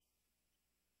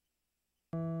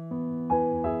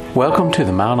Welcome to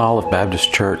the Mount Olive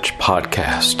Baptist Church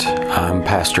podcast. I'm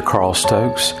Pastor Carl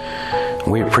Stokes.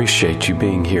 We appreciate you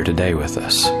being here today with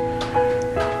us.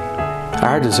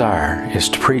 Our desire is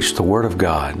to preach the Word of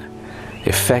God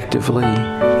effectively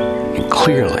and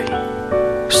clearly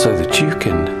so that you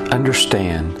can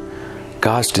understand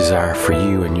God's desire for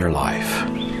you in your life.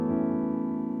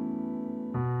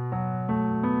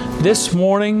 This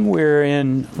morning we're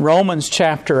in Romans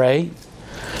chapter 8.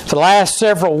 For the last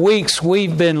several weeks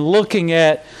we've been looking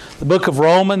at the book of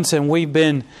Romans, and we've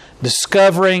been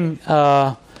discovering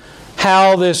how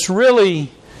this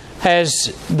really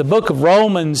has, the book of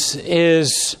Romans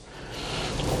is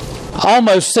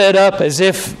almost set up as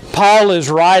if Paul is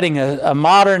writing a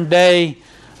modern day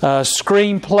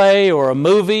screenplay or a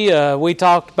movie. We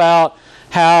talked about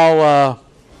how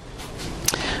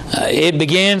it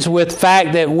begins with the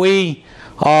fact that we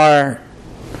are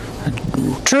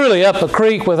truly up a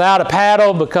creek without a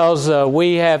paddle because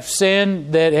we have sin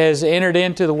that has entered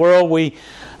into the world. We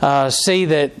see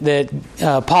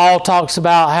that Paul talks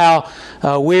about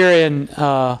how we're in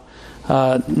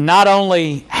not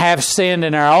only have sinned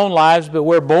in our own lives, but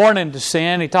we're born into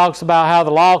sin. He talks about how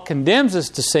the law condemns us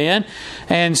to sin.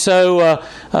 And so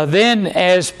then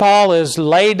as Paul has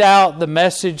laid out the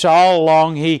message all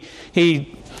along,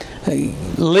 he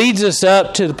leads us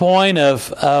up to the point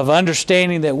of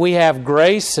understanding that we have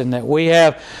grace and that we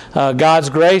have God's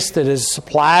grace that is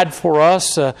supplied for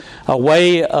us, a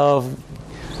way of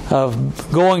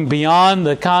going beyond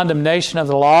the condemnation of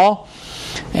the law.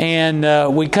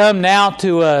 And we come now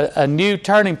to a new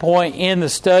turning point in the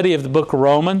study of the book of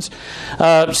Romans.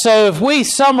 So if we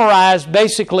summarize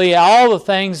basically all the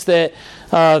things that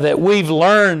we've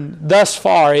learned thus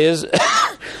far is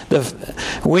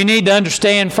we need to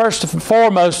understand first and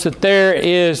foremost that there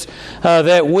is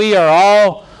that we are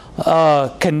all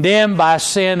condemned by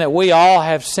sin, that we all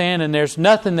have sinned, and there's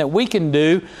nothing that we can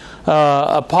do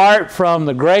apart from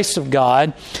the grace of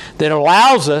God that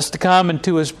allows us to come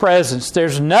into His presence.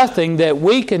 There's nothing that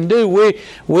we can do.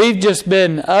 We've just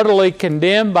been utterly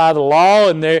condemned by the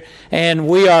law, and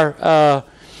we are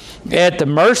at the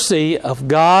mercy of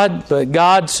God, but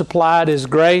God supplied His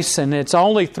grace, and it's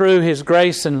only through His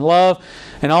grace and love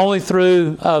and only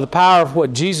through the power of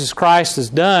what Jesus Christ has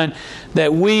done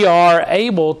that we are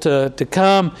able to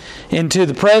come into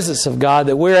the presence of God,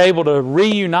 that we're able to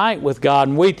reunite with God.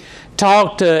 And we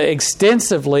talked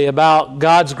extensively about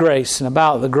God's grace and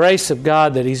about the grace of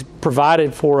God that He's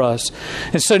provided for us.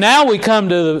 And so now we come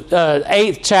to the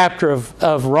 8th chapter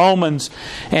of Romans,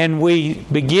 and we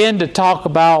begin to talk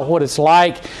about what it's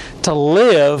like to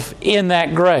live in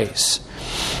that grace.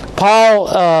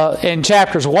 Paul, in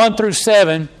chapters 1 through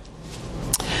 7,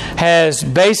 has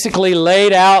basically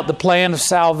laid out the plan of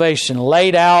salvation,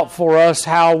 laid out for us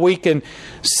how we can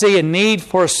see a need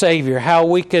for a Savior, how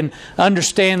we can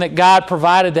understand that God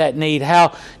provided that need,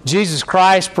 how Jesus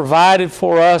Christ provided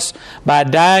for us by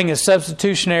dying a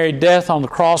substitutionary death on the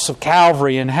cross of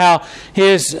Calvary, and how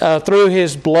through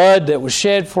His blood that was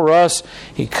shed for us,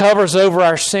 He covers over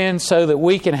our sins so that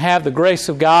we can have the grace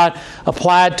of God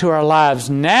applied to our lives.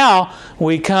 Now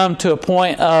we come to a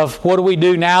point of what do we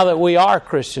do now that we are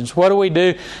Christians? What do we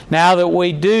do now that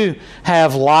we do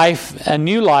have life, a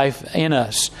new life in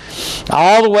us?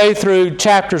 All the way through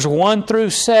chapters 1 through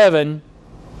 7,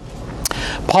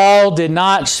 Paul did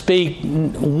not speak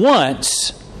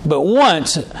once,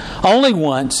 only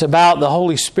once, about the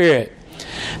Holy Spirit.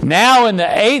 Now in the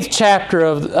 8th chapter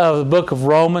of the book of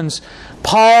Romans,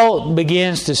 Paul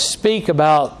begins to speak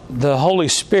about the Holy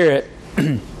Spirit.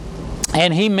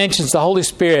 And he mentions the Holy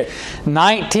Spirit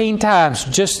 19 times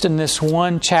just in this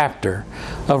one chapter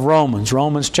of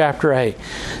Romans chapter 8.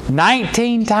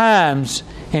 19 times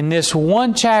in this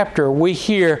one chapter we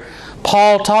hear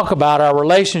Paul talk about our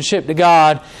relationship to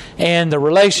God and the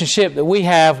relationship that we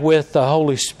have with the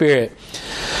Holy Spirit.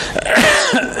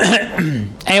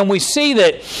 And we see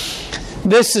that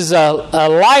this is a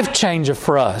life changer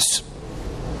for us.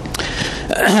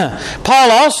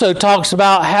 Paul also talks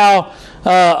about how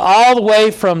all the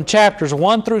way from chapters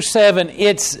 1 through 7,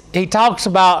 he talks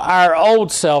about our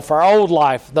old self, our old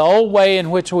life, the old way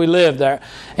in which we lived there,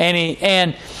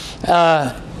 and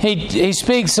he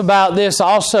speaks about this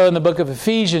also in the book of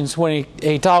Ephesians when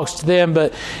he talks to them.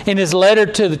 But in his letter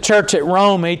to the church at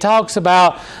Rome, he talks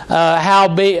about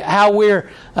how we're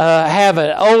have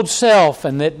an old self,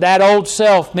 and that old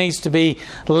self needs to be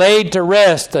laid to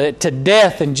rest, to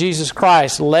death in Jesus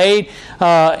Christ, laid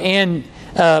in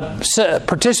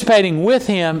participating with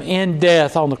Him in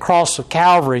death on the cross of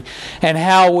Calvary, and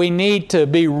how we need to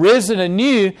be risen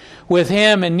anew with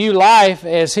Him in new life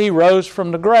as He rose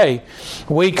from the grave.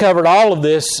 We covered all of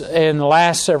this in the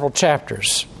last several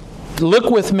chapters. look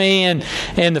with me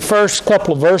in the first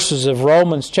couple of verses of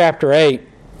Romans chapter 8.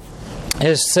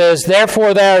 It says,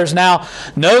 "Therefore there is now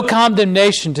no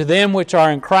condemnation to them which are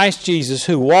in Christ Jesus,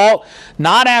 who walk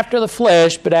not after the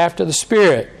flesh, but after the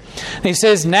Spirit." And he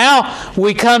says, now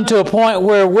we come to a point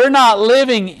where we're not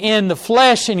living in the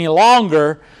flesh any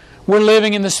longer. We're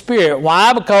living in the Spirit.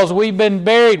 Why? Because we've been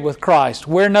buried with Christ.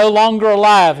 We're no longer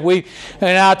alive.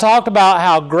 And I talked about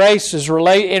how grace is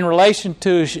in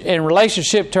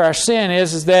relationship to our sin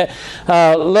is that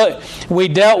look, we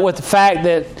dealt with the fact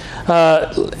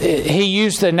that he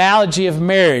used the analogy of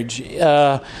marriage.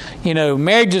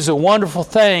 Marriage is a wonderful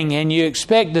thing, and you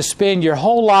expect to spend your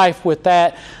whole life with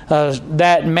that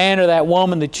man or that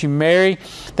woman that you marry.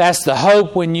 That's the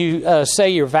hope when you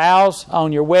say your vows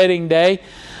on your wedding day.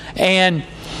 And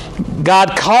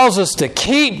God calls us to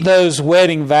keep those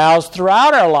wedding vows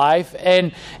throughout our life.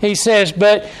 And he says,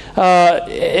 but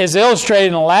as illustrated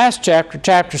in the last chapter,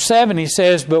 chapter 7, he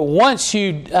says, but once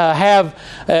you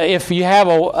if you have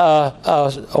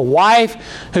a wife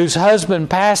whose husband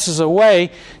passes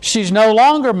away, she's no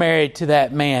longer married to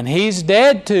that man. He's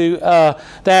dead to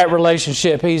that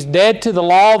relationship. He's dead to the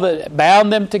law that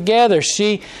bound them together.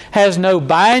 She has no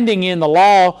binding in the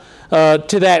law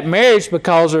to that marriage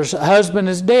because her husband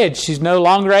is dead. She's no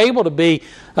longer able to be,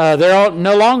 they're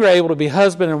no longer able to be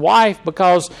husband and wife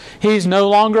because he's no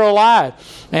longer alive.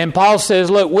 And Paul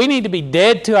says, look, we need to be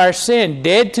dead to our sin,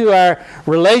 dead to our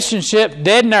relationship,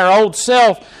 dead in our old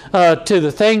self to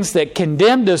the things that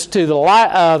condemned us to the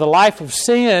life of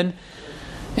sin.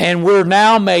 And we're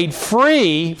now made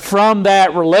free from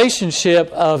that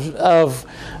relationship of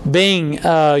being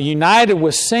united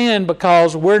with sin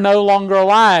because we're no longer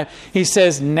alive. He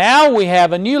says, now we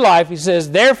have a new life. He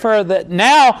says, therefore, that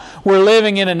now we're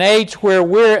living in an age where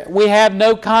we have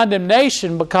no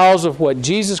condemnation because of what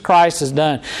Jesus Christ has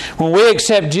done. When we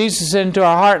accept Jesus into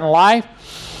our heart and life,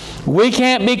 we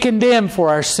can't be condemned for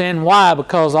our sin. Why?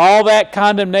 Because all that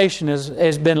condemnation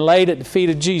has been laid at the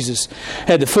feet of Jesus,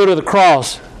 at the foot of the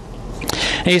cross.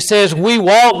 And he says, we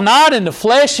walk not in the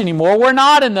flesh anymore. We're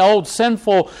not in the old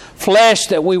sinful flesh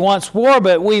that we once wore,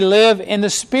 but we live in the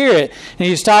Spirit. And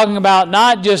he's talking about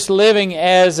not just living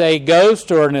as a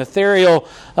ghost or an ethereal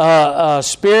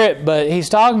spirit, but he's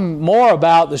talking more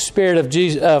about the Spirit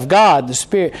of God, the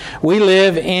Spirit. We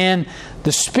live in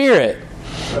the Spirit.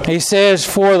 He says,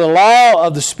 for the law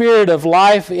of the Spirit of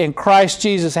life in Christ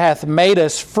Jesus hath made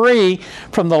us free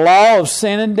from the law of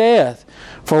sin and death.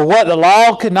 For what the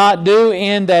law could not do,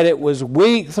 in that it was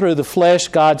weak through the flesh,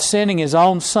 God sending His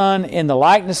own Son in the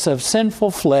likeness of sinful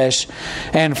flesh,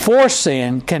 and for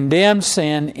sin, condemned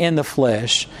sin in the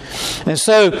flesh. And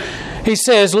so he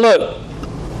says, look,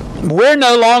 we're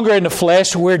no longer in the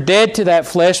flesh. We're dead to that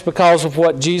flesh because of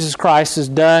what Jesus Christ has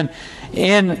done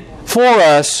for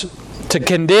us to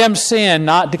condemn sin,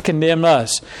 not to condemn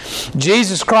us.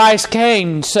 Jesus Christ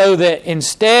came so that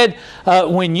instead,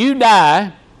 when you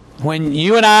die, when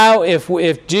you and I,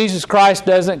 if Jesus Christ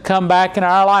doesn't come back in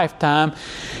our lifetime,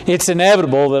 it's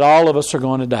inevitable that all of us are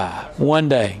going to die one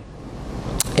day.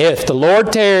 If the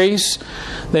Lord tarries,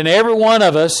 then every one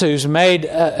of us who's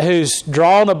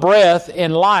drawn a breath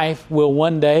in life will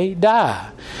one day die.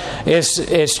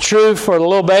 It's true for the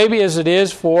little baby as it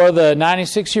is for the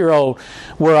 96-year-old.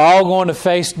 We're all going to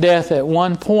face death at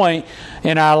one point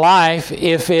in our life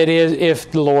if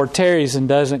the Lord tarries and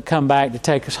doesn't come back to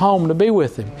take us home to be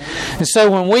with Him. And so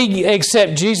when we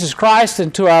accept Jesus Christ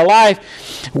into our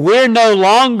life, we're no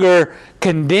longer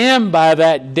condemned by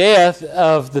that death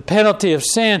of the penalty of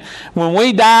sin. When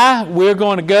we die, we're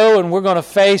going to go and we're going to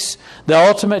face the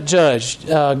ultimate judge.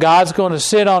 God's going to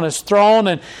sit on His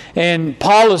throne, and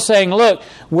Paul is saying, look,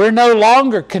 we're no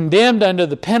longer condemned under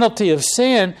the penalty of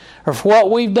sin or for what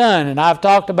we've done. And I've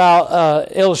talked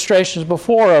about illustrations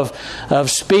before of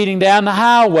speeding down the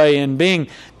highway and being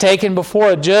taken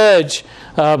before a judge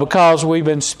because we've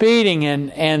been speeding,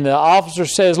 and the officer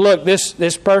says, look,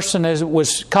 this person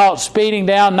was caught speeding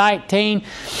down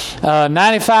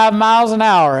 95 miles an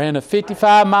hour in a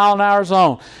 55 mile an hour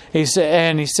zone. He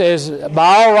says,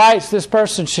 by all rights, this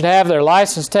person should have their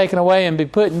license taken away and be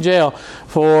put in jail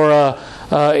for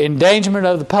endangerment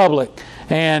of the public.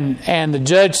 And the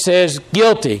judge says,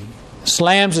 guilty,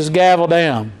 slams his gavel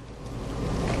down.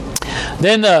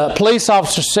 Then the police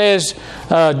officer says,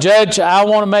 Judge, I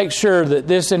want to make sure that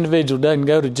this individual doesn't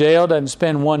go to jail, doesn't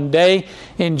spend one day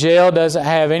in jail, doesn't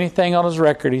have anything on his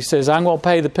record. He says, I'm going to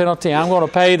pay the penalty. I'm going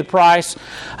to pay the price.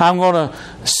 I'm going to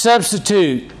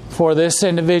substitute for this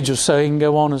individual so he can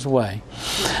go on his way.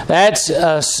 That's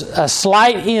a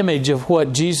slight image of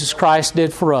what Jesus Christ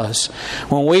did for us.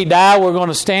 When we die, we're going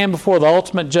to stand before the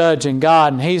ultimate judge in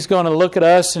God, and He's going to look at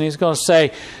us and He's going to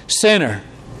say, sinner,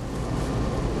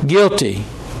 guilty,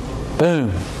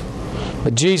 boom.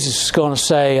 But Jesus is going to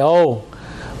say, oh,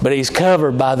 but he's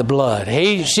covered by the blood.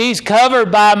 She's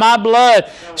covered by my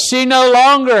blood. She no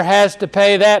longer has to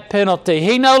pay that penalty.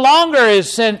 He no longer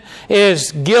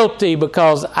is guilty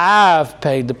because I've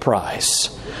paid the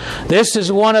price. This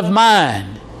is one of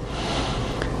mine.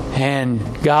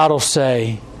 And God will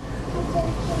say,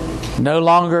 no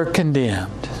longer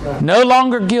condemned, no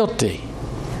longer guilty.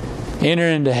 Enter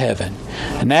into heaven.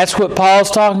 And that's what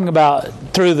Paul's talking about.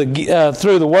 Through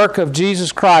the work of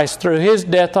Jesus Christ, through His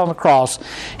death on the cross,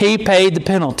 He paid the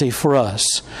penalty for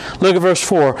us. Look at verse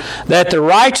 4. That the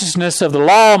righteousness of the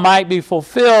law might be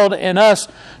fulfilled in us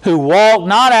who walk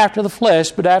not after the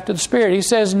flesh, but after the Spirit. He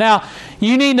says, now,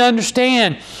 you need to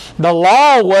understand, the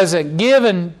law wasn't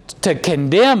given to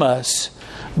condemn us,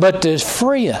 but to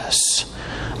free us.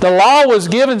 The law was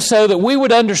given so that we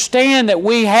would understand that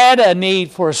we had a need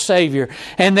for a Savior,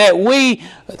 and that we,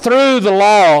 through the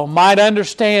law, might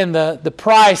understand the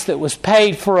price that was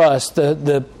paid for us,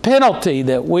 the penalty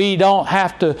that we don't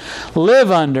have to live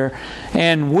under,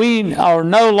 and we are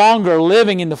no longer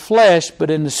living in the flesh, but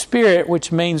in the Spirit,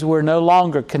 which means we're no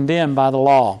longer condemned by the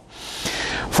law.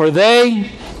 For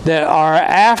they that are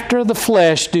after the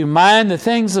flesh do mind the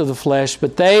things of the flesh,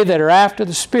 but they that are after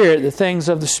the Spirit, the things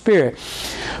of the Spirit.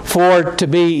 For to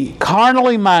be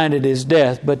carnally minded is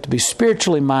death, but to be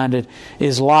spiritually minded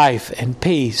is life and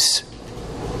peace.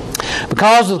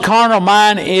 Because the carnal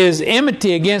mind is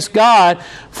enmity against God,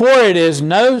 for it is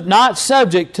not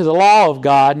subject to the law of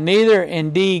God, neither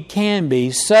indeed can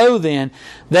be. So then,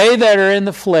 they that are in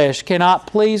the flesh cannot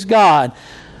please God.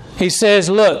 He says,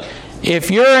 look,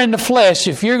 if you're in the flesh,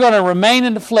 if you're going to remain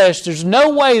in the flesh, there's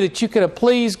no way that you can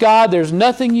please God. There's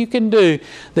nothing you can do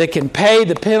that can pay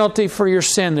the penalty for your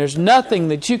sin. There's nothing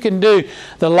that you can do.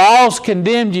 The law's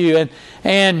condemned you.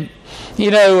 And you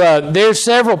know, there's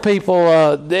several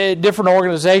people, different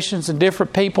organizations and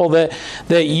different people that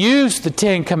use the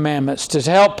Ten Commandments to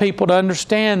help people to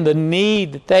understand the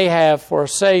need that they have for a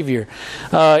Savior.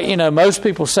 You know, most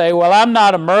people say, well, I'm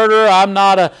not a murderer. I'm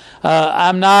not a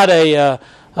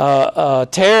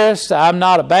terrorist, I'm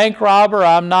not a bank robber,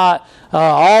 I'm not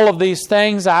all of these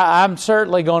things, I'm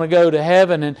certainly going to go to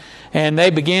heaven. And they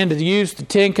begin to use the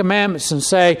Ten Commandments and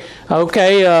say,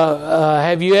 okay,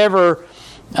 have you ever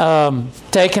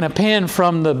taken a pen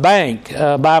from the bank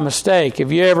by mistake?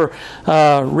 Have you ever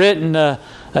written a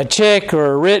check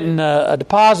or written a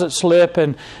deposit slip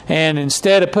and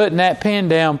instead of putting that pen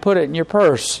down, put it in your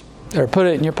purse or put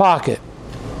it in your pocket?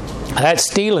 That's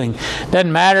stealing.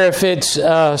 Doesn't matter if it's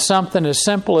something as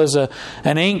simple as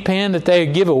an ink pen that they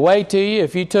give away to you.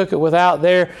 If you took it without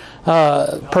their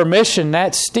permission,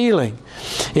 that's stealing.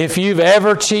 If you've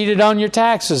ever cheated on your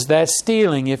taxes, that's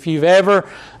stealing. If you've ever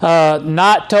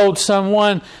not told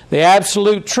someone the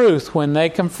absolute truth when they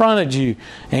confronted you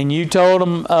and you told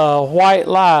them a white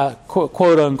lie,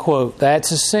 quote unquote,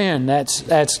 that's a sin. That's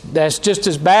just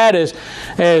as bad as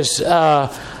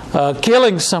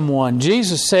killing someone.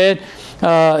 Jesus said,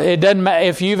 it doesn't matter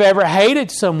if you've ever hated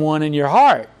someone in your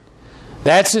heart.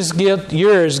 That's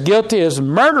you're as guilty as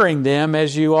murdering them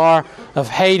as you are of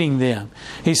hating them.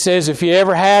 He says if you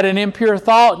ever had an impure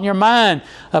thought in your mind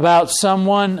about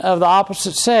someone of the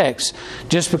opposite sex,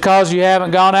 just because you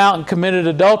haven't gone out and committed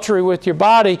adultery with your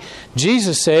body,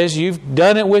 Jesus says you've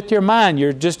done it with your mind.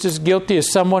 You're just as guilty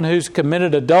as someone who's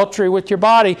committed adultery with your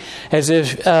body as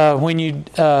if when you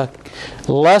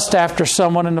lust after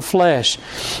someone in the flesh.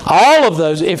 All of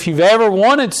those, if you've ever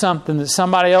wanted something that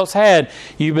somebody else had,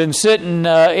 you've been sitting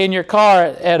in your car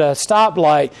at a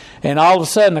stoplight and all of a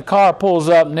sudden the car pulls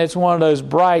up and it's one of those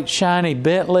bright, shiny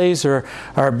Bentleys or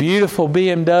beautiful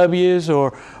BMWs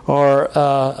or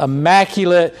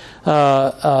immaculate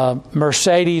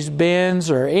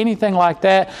Mercedes-Benz or anything like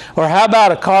that. Or how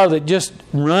about a car that just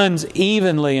runs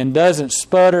evenly and doesn't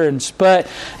sputter and sput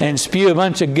and spew a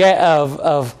bunch of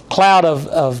cloud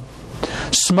of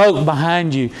smoke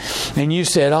behind you, and you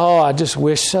said, oh, I just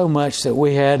wish so much that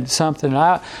we had something.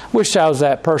 I wish I was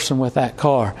that person with that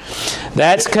car.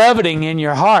 That's coveting in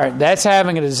your heart. That's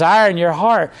having a desire in your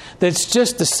heart that's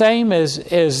just the same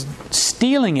as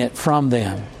stealing it from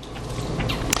them.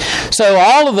 So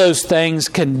all of those things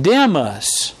condemn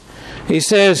us. He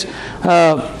says,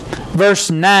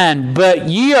 Verse 9, but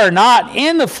ye are not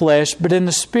in the flesh, but in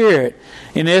the Spirit.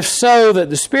 And if so, that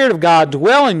the Spirit of God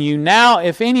dwell in you. Now,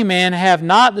 if any man have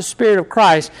not the Spirit of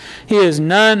Christ, he is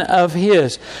none of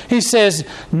his. He says,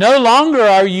 no longer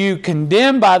are you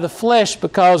condemned by the flesh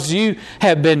because you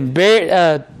have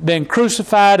been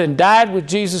crucified and died with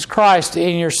Jesus Christ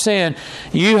in your sin.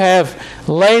 You have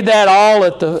laid that all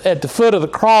at the foot of the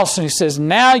cross. And he says,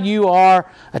 now you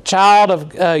are a child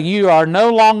of, you are no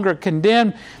longer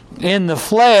condemned in the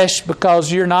flesh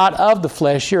because you're not of the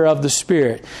flesh, you're of the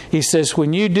Spirit. He says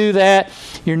when you do that,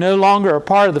 you're no longer a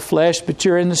part of the flesh, but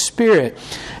you're in the Spirit.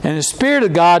 And the Spirit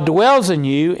of God dwells in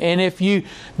you, and if you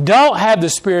don't have the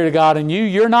Spirit of God in you,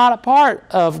 you're not a part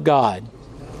of God.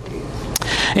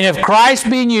 And if Christ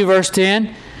be in you, verse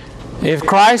 10, if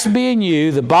Christ be in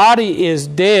you, the body is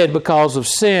dead because of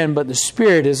sin, but the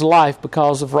Spirit is life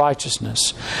because of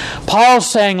righteousness. Paul's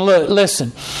saying, look,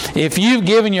 listen, if you've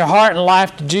given your heart and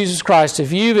life to Jesus Christ,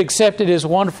 if you've accepted His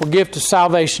wonderful gift of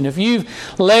salvation, if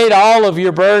you've laid all of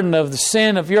your burden of the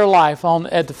sin of your life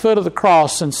at the foot of the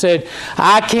cross and said,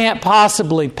 I can't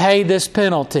possibly pay this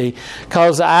penalty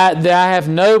because I have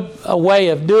no way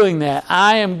of doing that.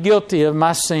 I am guilty of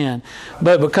my sin.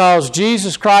 But because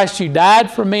Jesus Christ, you died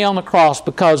for me on the cross,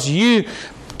 because you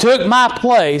took my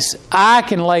place, I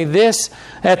can lay this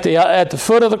at the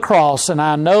foot of the cross, and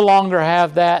I no longer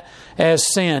have that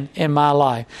as sin in my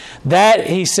life. That,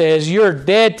 he says, you're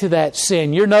dead to that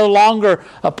sin. You're no longer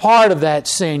a part of that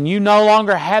sin. You no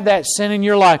longer have that sin in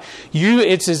your life.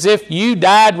 It's as if you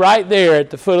died right there at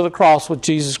the foot of the cross with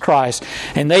Jesus Christ.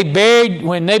 And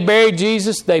when they buried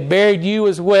Jesus, they buried you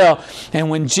as well. And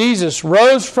when Jesus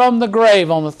rose from the grave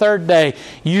on the third day,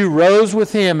 you rose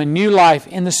with Him in new life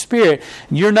in the Spirit.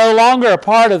 You're no longer a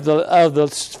part of the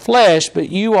flesh,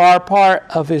 but you are part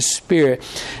of His Spirit.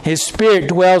 His Spirit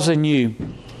dwells in you.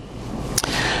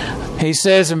 He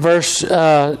says in verse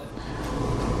 11,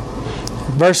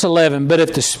 but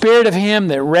if the Spirit of Him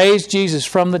that raised Jesus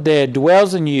from the dead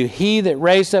dwells in you, He that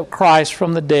raised up Christ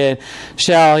from the dead,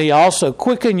 shall He also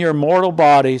quicken your mortal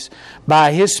bodies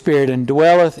by His Spirit, and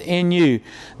dwelleth in you.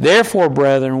 Therefore,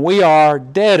 brethren, we are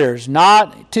debtors,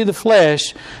 not to the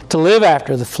flesh, to live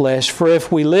after the flesh. For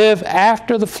if we live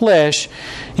after the flesh,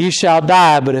 you shall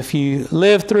die. But if you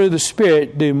live through the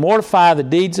Spirit, do mortify the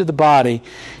deeds of the body,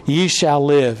 you shall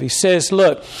live. He says,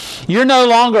 look, you're no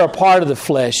longer a part of the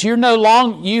flesh. You're no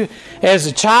longer, you as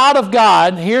a child of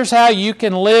God, here's how you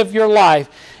can live your life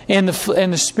in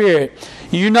the Spirit.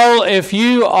 You know, if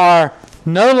you are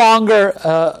no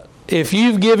longer if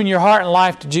you've given your heart and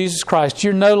life to Jesus Christ,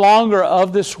 you're no longer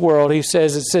of this world. He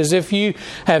says, it says, if you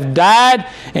have died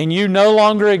and you no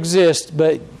longer exist,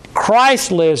 but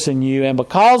Christ lives in you, and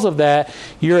because of that,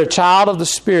 you're a child of the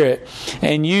Spirit,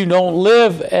 and you don't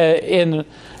live in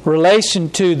relation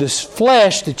to this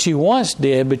flesh that you once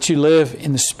did, but you live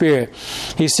in the Spirit.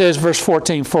 He says, verse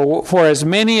 14, For as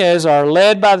many as are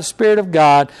led by the Spirit of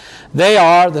God, they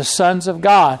are the sons of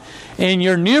God. In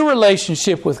your new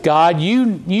relationship with God, you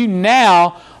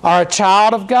now are a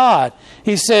child of God.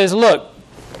 He says, look,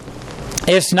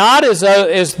 it's not as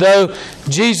though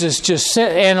Jesus just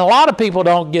sent, and a lot of people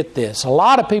don't get this. A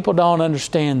lot of people don't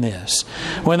understand this.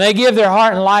 When they give their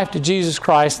heart and life to Jesus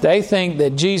Christ, they think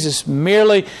that Jesus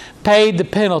merely paid the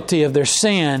penalty of their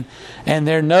sin, and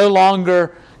they're no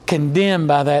longer condemned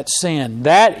by that sin.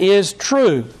 That is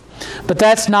true, but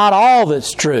that's not all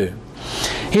that's true.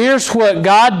 Here's what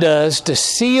God does to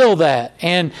seal that.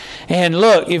 And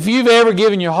look, if you've ever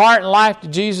given your heart and life to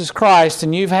Jesus Christ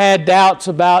and you've had doubts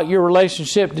about your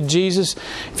relationship to Jesus,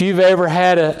 if you've ever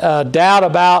had a doubt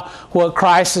about what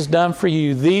Christ has done for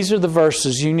you, these are the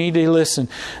verses you need to listen.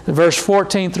 Verse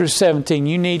 14 through 17,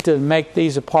 you need to make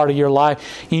these a part of your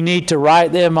life. You need to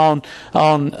write them on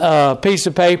a piece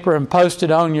of paper and post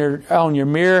it on your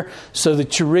mirror so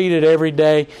that you read it every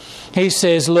day. He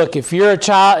says, look, if you're a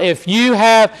child, if you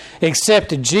have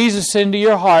accepted Jesus into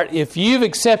your heart, if you've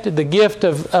accepted the gift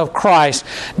of Christ,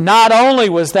 not only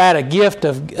was that a gift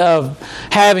of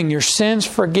having your sins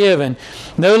forgiven,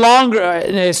 no longer,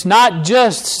 it's not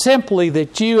just simply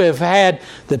that you have had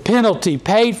the penalty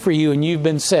paid for you and you've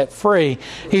been set free.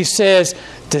 He says,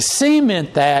 to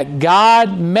cement that,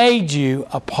 God made you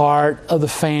a part of the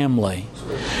family.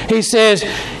 He said,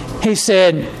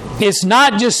 it's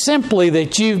not just simply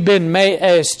that you've been made,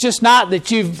 it's just not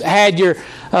that you've had your,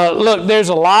 look, there's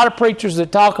a lot of preachers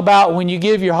that talk about when you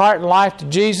give your heart and life to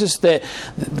Jesus that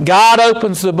God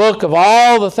opens the book of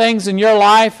all the things in your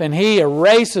life and He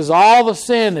erases all the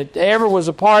sin that ever was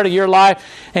a part of your life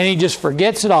and He just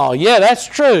forgets it all. Yeah, that's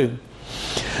true.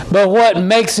 But what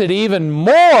makes it even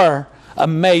more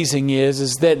amazing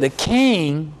is that the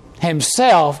King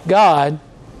Himself, God,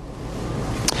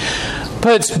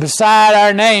 puts beside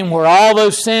our name where all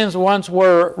those sins once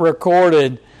were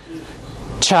recorded,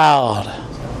 child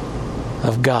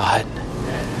of God.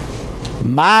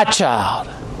 My child.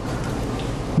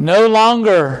 No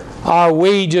longer are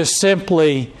we just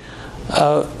simply,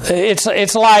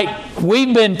 it's like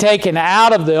we've been taken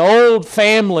out of the old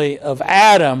family of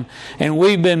Adam and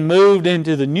we've been moved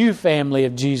into the new family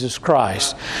of Jesus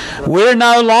Christ. We're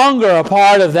no longer a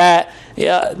part of that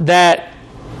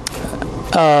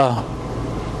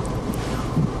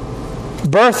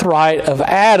birthright of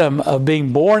Adam of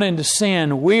being born into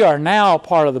sin. We are now a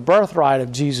part of the birthright of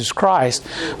Jesus Christ,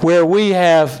 where we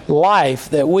have life,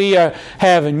 that we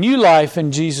have a new life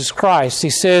in Jesus Christ. He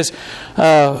says,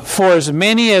 for as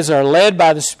many as are led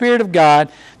by the Spirit of God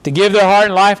to give their heart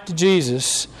and life to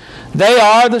Jesus, they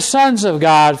are the sons of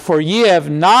God. For ye have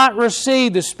not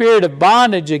received the spirit of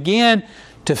bondage again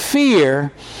to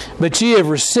fear, but ye have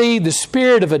received the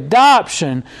spirit of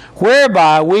adoption,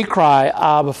 whereby we cry,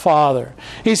 Abba, Father.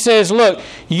 He says, look,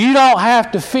 you don't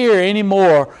have to fear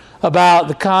anymore about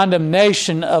the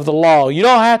condemnation of the law. You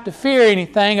don't have to fear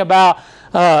anything about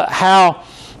how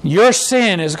your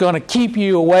sin is going to keep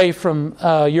you away from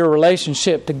your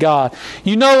relationship to God.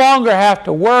 You no longer have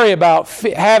to worry about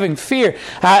having fear.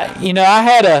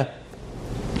 I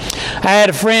had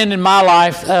a friend in my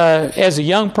life as a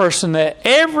young person that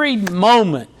every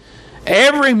moment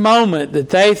that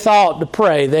they thought to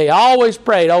pray, they always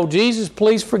prayed, oh, Jesus,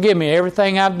 please forgive me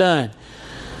everything I've done.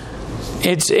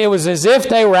 It was as if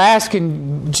they were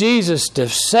asking Jesus to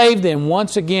save them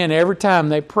once again every time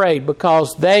they prayed,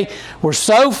 because they were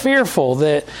so fearful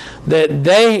that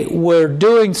they were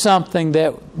doing something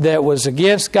that was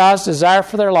against God's desire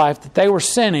for their life, that they were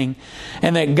sinning,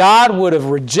 and that God would have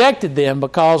rejected them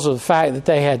because of the fact that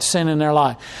they had sin in their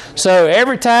life. So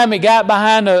every time he got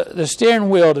behind the steering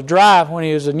wheel to drive, when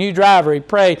he was a new driver, he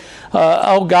prayed,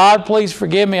 oh God, please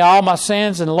forgive me all my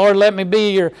sins, and Lord, let me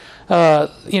be your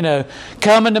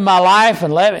come into my life,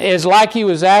 and it's like he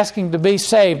was asking to be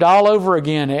saved all over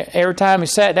again. Every time he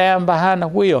sat down behind the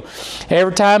wheel,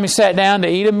 every time he sat down to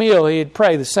eat a meal, he'd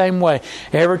pray the same way.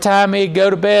 Every time he'd go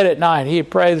to bed at night, he'd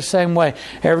pray the same way.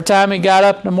 Every time he got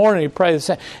up in the morning, he'd pray the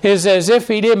same. It's as if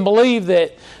he didn't believe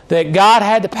that God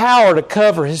had the power to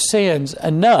cover his sins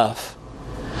enough.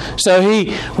 So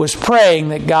he was praying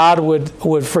that God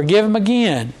would forgive him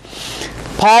again.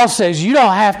 Paul says you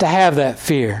don't have to have that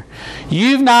fear.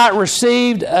 You've not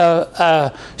received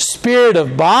a spirit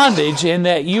of bondage in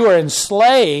that you are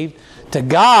enslaved to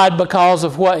God because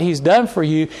of what He's done for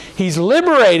you. He's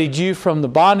liberated you from the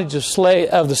bondage of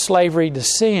the slavery to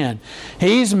sin.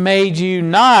 He's made you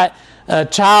not a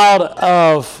child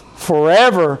of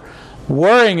forever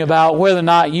worrying about whether or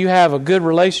not you have a good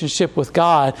relationship with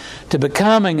God, to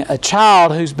becoming a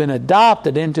child who's been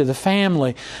adopted into the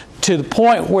family, to the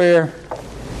point where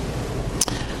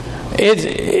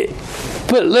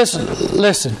but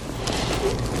listen.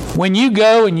 When you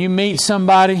go and you meet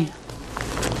somebody,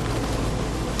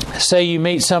 say you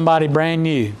meet somebody brand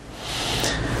new,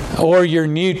 or you're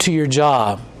new to your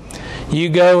job, you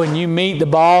go and you meet the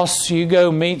boss, you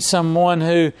go meet someone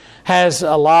who has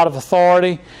a lot of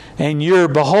authority, and you're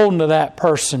beholden to that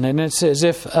person, and it's as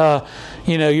if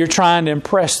you're trying to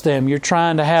impress them, you're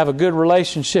trying to have a good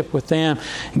relationship with them,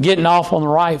 getting off on the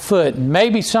right foot. And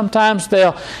maybe sometimes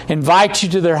they'll invite you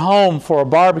to their home for a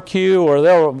barbecue, or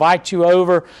they'll invite you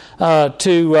over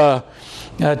to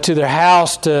their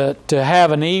house to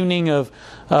have an evening of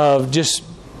just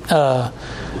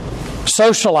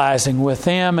socializing with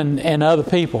them and other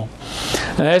people.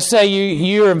 And let's say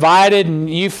you're invited, and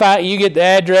you get the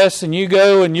address, and you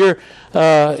go and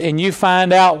and you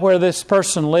find out where this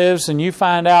person lives, and you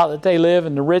find out that they live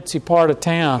in the ritzy part of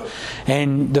town.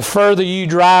 And the further you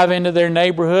drive into their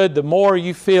neighborhood, the more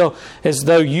you feel as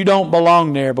though you don't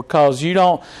belong there, because you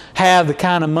don't have the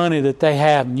kind of money that they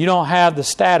have. You don't have the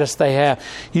status they have.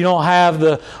 You don't have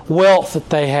the wealth that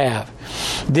they have.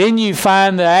 Then you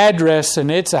find the address,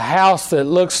 and it's a house that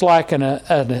looks like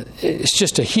it's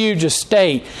just a huge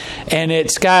estate, and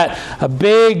it's got a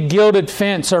big gilded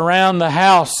fence around the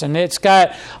house, and it's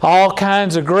got all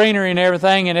kinds of greenery and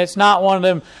everything, and it's not one of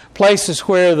them places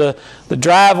where the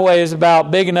driveway is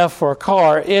about big enough for a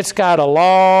car. It's got a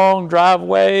long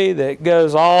driveway that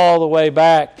goes all the way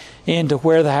back into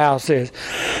where the house is.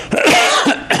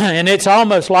 And it's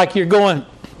almost like you're going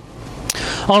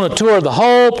on a tour of the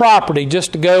whole property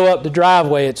just to go up the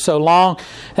driveway. It's so long.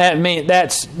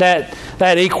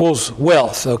 That equals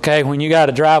wealth, okay? When you got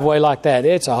a driveway like that,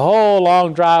 it's a whole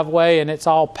long driveway and it's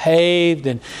all paved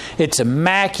and it's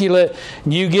immaculate.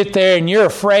 And you get there and you're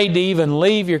afraid to even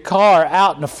leave your car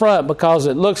out in the front because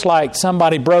it looks like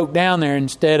somebody broke down there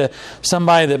instead of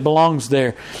somebody that belongs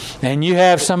there. And you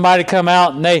have somebody come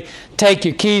out and they take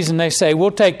your keys and they say, we'll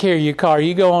take care of your car.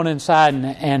 You go on inside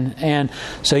and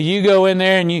so you go in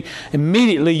there and you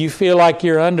immediately feel like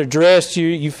you're underdressed.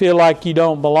 You feel like you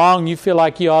don't belong. You feel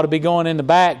like you ought to be going in the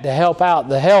back to help out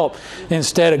the help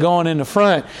instead of going in the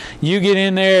front. You get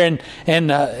in there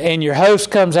and your host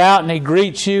comes out and he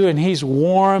greets you and he's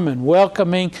warm and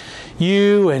welcoming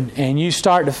you and you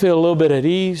start to feel a little bit at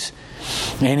ease.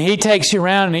 And he takes you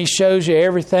around and he shows you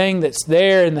everything that's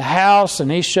there in the house,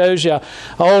 and he shows you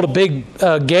the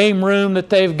big game room that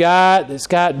they've got that's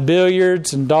got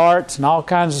billiards and darts and all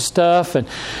kinds of stuff.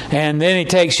 And then he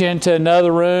takes you into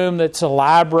another room that's a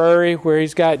library where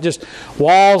he's got just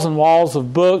walls and walls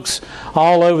of books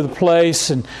all over the place,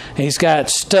 and he's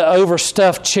got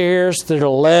overstuffed chairs that are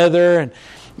leather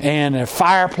and a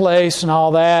fireplace and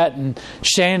all that, and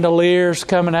chandeliers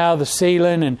coming out of the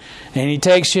ceiling, and he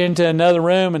takes you into another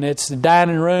room, and it's the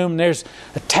dining room, and there's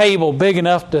a table big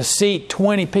enough to seat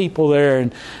 20 people there,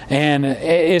 and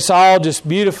it's all just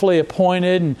beautifully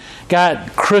appointed and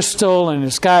got crystal, and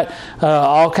it's got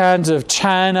all kinds of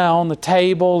china on the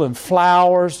table and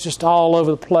flowers just all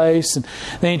over the place. And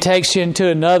then he takes you into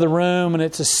another room, and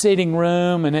it's a sitting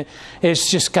room, and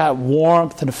it's just got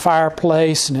warmth and a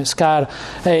fireplace, and it's got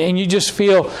and you just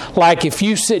feel like if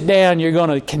you sit down, you're going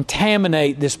to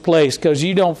contaminate this place because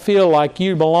you don't feel like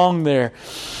you belong there.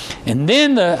 And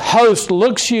then the host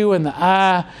looks you in the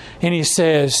eye and he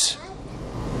says,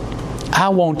 I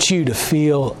want you to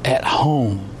feel at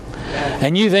home.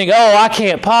 And you think, I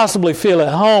can't possibly feel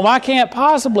at home. I can't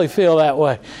possibly feel that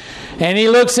way. And he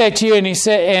looks at you and he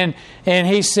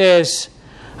says,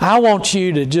 I want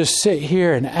you to just sit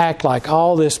here and act like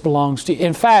all this belongs to you.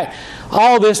 In fact,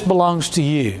 all this belongs to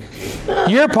you.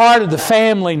 You're part of the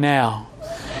family now.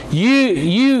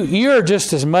 You're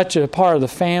just as much a part of the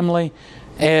family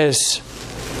as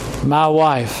my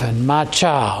wife and my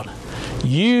child.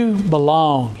 You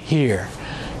belong here.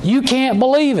 You can't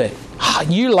believe it.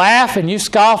 You laugh and you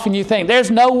scoff and you think,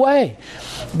 there's no way.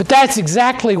 But that's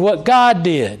exactly what God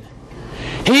did.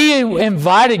 He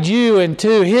invited you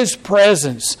into His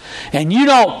presence, and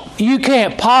you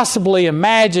can't possibly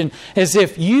imagine as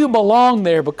if you belong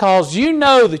there because you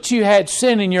know that you had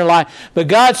sin in your life. But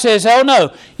God says, oh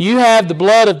no, you have the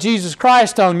blood of Jesus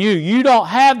Christ on you. You don't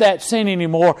have that sin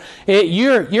anymore.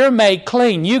 You're made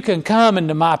clean. You can come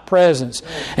into my presence.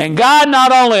 And God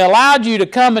not only allowed you to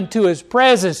come into His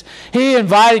presence, He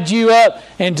invited you up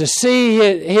and to see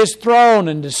His throne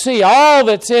and to see all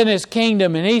that's in His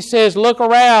kingdom. And He says, look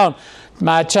around,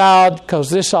 my child, because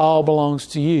this all belongs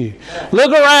to you.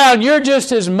 Look around. You're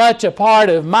just as much a part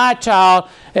of my child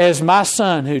as my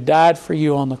son who died for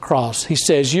you on the cross. He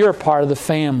says, you're a part of the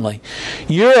family.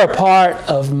 You're a part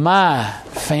of my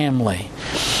family.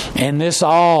 And this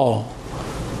all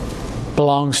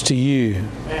belongs to you.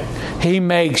 He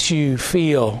makes you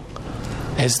feel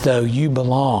as though you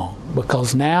belong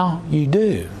because now you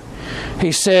do.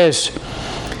 He says,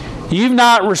 you've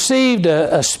not received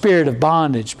a spirit of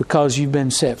bondage because you've been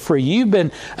set free. You've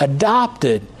been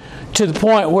adopted to the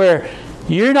point where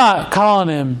you're not calling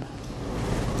Him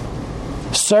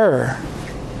Sir.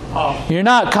 You're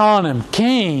not calling Him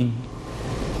King.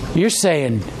 You're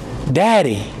saying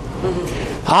Daddy.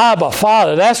 Abba,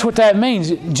 Father. That's what that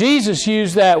means. Jesus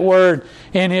used that word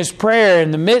in His prayer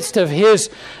in the midst of His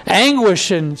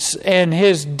anguish and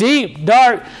His deep,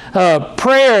 dark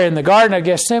prayer in the Garden of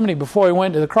Gethsemane before He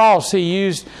went to the cross. He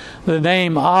used the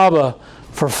name Abba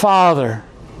for Father,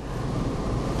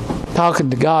 talking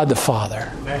to God the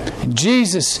Father. And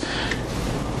Jesus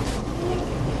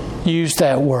used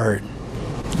that word.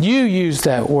 You use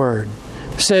that word.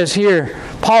 It says here,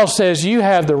 Paul says you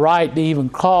have the right to even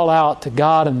call out to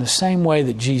God in the same way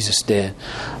that Jesus did.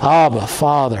 Abba,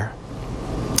 Father.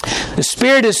 The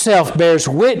Spirit itself bears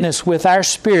witness with our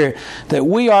spirit that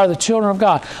we are the children of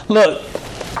God. Look,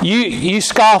 you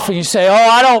scoff and you say,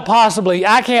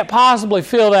 I can't possibly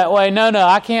feel that way. No,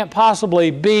 I can't possibly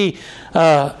be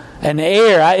an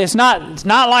heir. It's not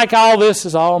like all this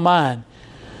is all mine.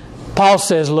 Paul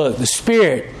says, look, the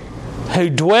Spirit who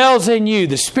dwells in you,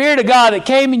 the Spirit of God that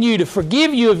came in you to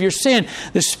forgive you of your sin,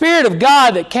 the Spirit of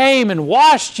God that came and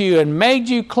washed you and made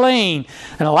you clean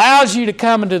and allows you to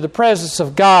come into the presence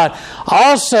of God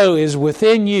also is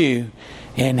within you.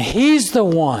 And He's the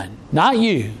one, not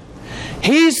you.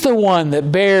 He's the one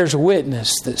that bears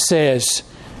witness that says,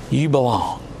 you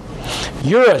belong.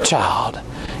 You're a child.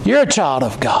 You're a child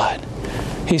of God.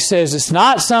 He says it's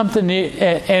not something...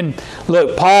 And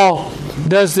look, Paul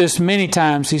does this many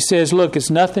times. He says, look, it's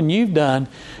nothing you've done.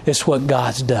 It's what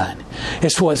God's done.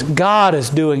 It's what God is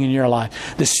doing in your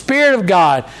life. The Spirit of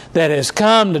God that has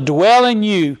come to dwell in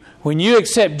you when you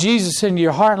accept Jesus into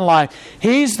your heart and life,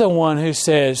 He's the one who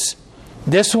says,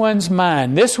 this one's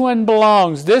mine. This one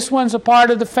belongs. This one's a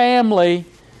part of the family.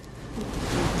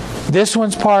 This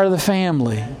one's part of the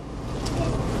family.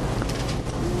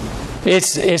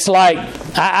 It's like,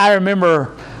 I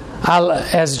remember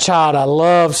as a child, I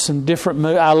loved some different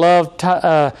movies. I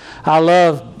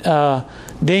loved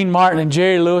Dean Martin and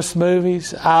Jerry Lewis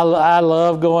movies. I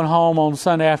loved going home on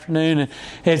Sunday afternoon, and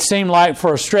it seemed like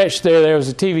for a stretch there was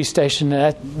a TV station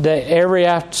that every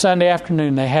Sunday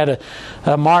afternoon they had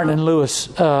a Martin and Lewis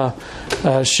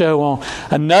show on.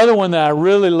 Another one that I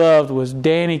really loved was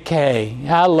Danny Kaye.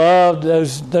 I loved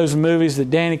those movies that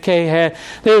Danny Kaye had.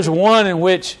 There was one in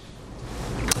which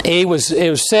it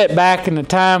was set back in the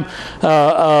time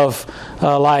of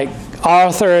like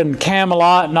Arthur and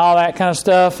Camelot and all that kind of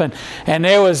stuff, and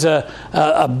there was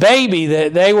a baby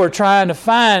that they were trying to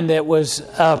find that was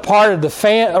part of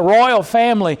the royal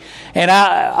family. And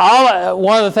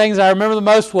one of the things I remember the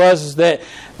most was that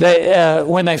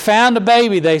when they found the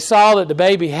baby, they saw that the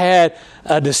baby had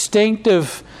a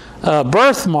distinctive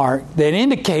birthmark that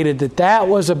indicated that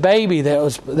was a baby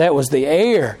that was the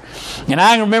heir. And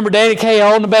I remember Danny Kaye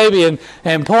holding the baby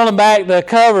and pulling back the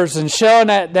covers and showing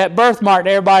that birthmark to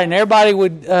everybody, and everybody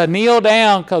would kneel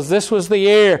down because this was the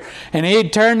heir. And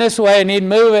he'd turn this way and he'd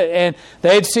move it and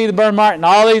they'd see the birthmark, and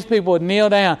all these people would kneel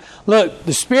down. Look,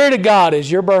 the Spirit of God is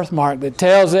your birthmark that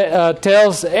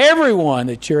tells everyone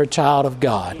that you're a child of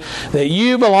God, that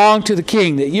you belong to the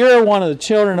King, that you're one of the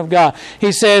children of God.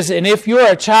 He says, and if you're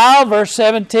a child, verse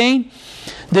 17,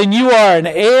 then you are an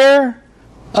heir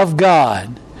of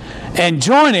God and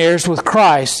joint heirs with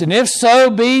Christ, and if so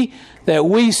be that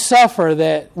we suffer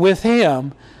that with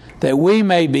Him, that we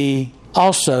may be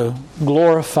also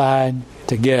glorified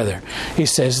together. He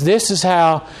says this is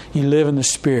how you live in the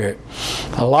Spirit.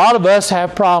 A lot of us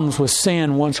have problems with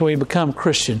sin once we become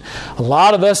Christian. A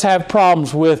lot of us have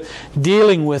problems with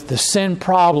dealing with the sin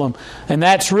problem, and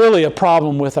that's really a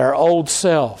problem with our old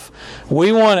self.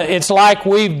 It's like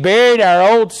we've buried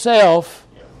our old self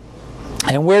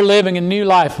and we're living a new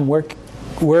life, and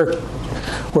we're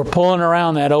pulling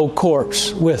around that old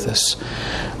corpse with us.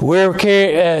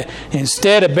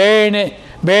 Instead of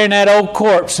burying that old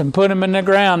corpse and put him in the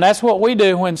ground. That's what we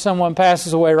do when someone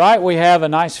passes away, right? We have a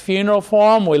nice funeral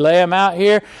for them. We lay them out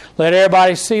here, let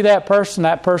everybody see that person.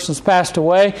 That person's passed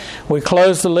away. We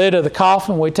close the lid of the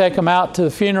coffin. We take them out to the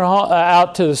funeral,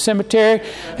 out to the cemetery,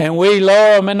 and we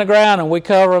lower them in the ground and we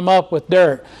cover them up with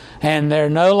dirt. And they're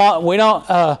no longer. We don't.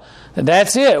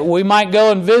 That's it. We might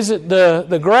go and visit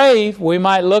the grave. We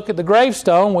might look at the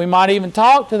gravestone. We might even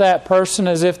talk to that person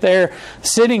as if they're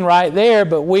sitting right there,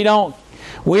 but we don't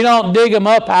dig them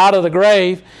up out of the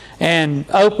grave and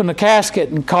open the casket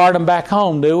and cart them back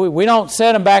home, do we? We don't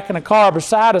set them back in a car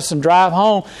beside us and drive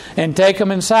home and take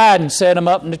them inside and set them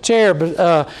up in the chair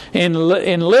in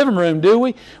the living room, do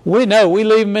we? We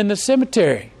leave them in the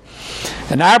cemetery.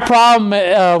 And our problem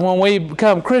when we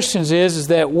become Christians is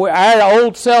that our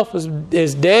old self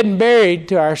is dead and buried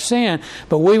to our sin,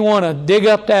 but we want to dig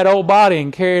up that old body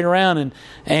and carry it around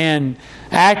and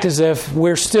act as if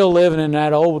we're still living in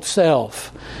that old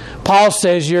self. Paul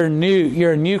says you're a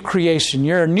new creation.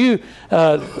 You're a new.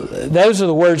 Those are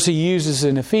the words he uses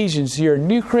in Ephesians. You're a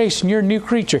new creation. You're a new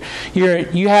creature.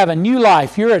 You have a new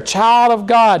life. You're a child of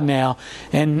God now,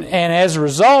 and as a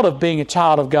result of being a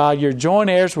child of God, you're joint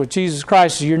heirs with Jesus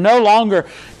Christ. So you're no longer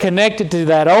connected to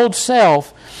that old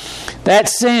self. That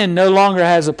sin no longer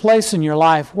has a place in your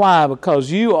life. Why? Because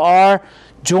you are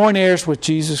joint heirs with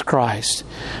Jesus Christ.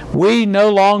 We no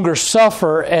longer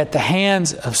suffer at the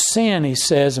hands of sin, he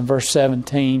says in verse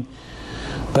 17,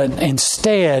 but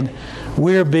instead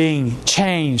we're being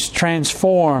changed,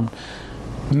 transformed,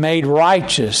 made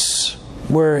righteous.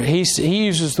 Where he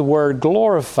uses the word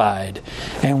glorified,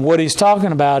 and what he's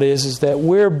talking about is that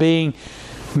we're being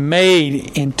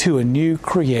made into a new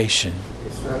creation.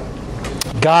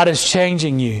 God is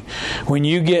changing you. When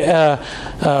you get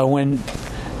when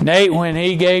Nate, when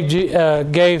he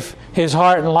gave his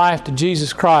heart and life to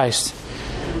Jesus Christ,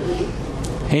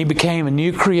 he became a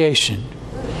new creation.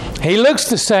 He looks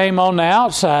the same on the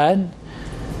outside.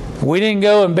 We didn't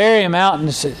go and bury him out in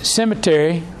the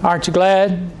cemetery. Aren't you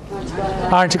glad?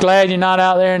 Aren't you glad you're not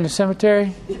out there in the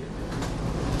cemetery?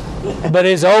 But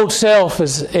his old self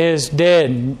is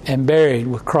dead and buried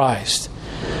with Christ.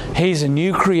 He's a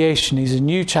new creation. He's a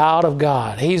new child of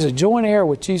God. He's a joint heir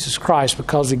with Jesus Christ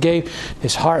because he gave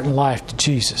his heart and life to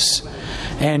Jesus.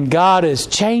 And God is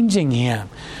changing him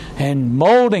and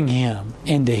molding him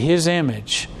into his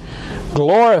image,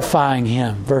 glorifying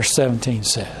him, verse 17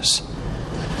 says,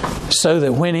 so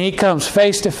that when he comes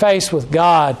face to face with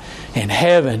God in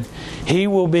heaven, he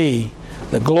will be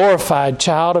the glorified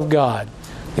child of God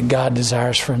that God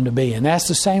desires for him to be. And that's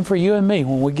the same for you and me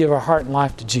when we give our heart and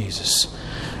life to Jesus.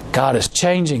 God is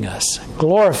changing us,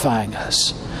 glorifying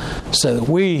us, so that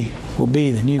we will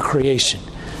be the new creation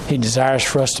he desires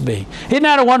for us to be. Isn't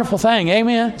that a wonderful thing?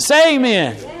 Amen? Say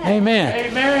amen. Amen.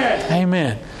 Amen.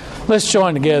 Amen. Let's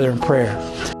join together in prayer.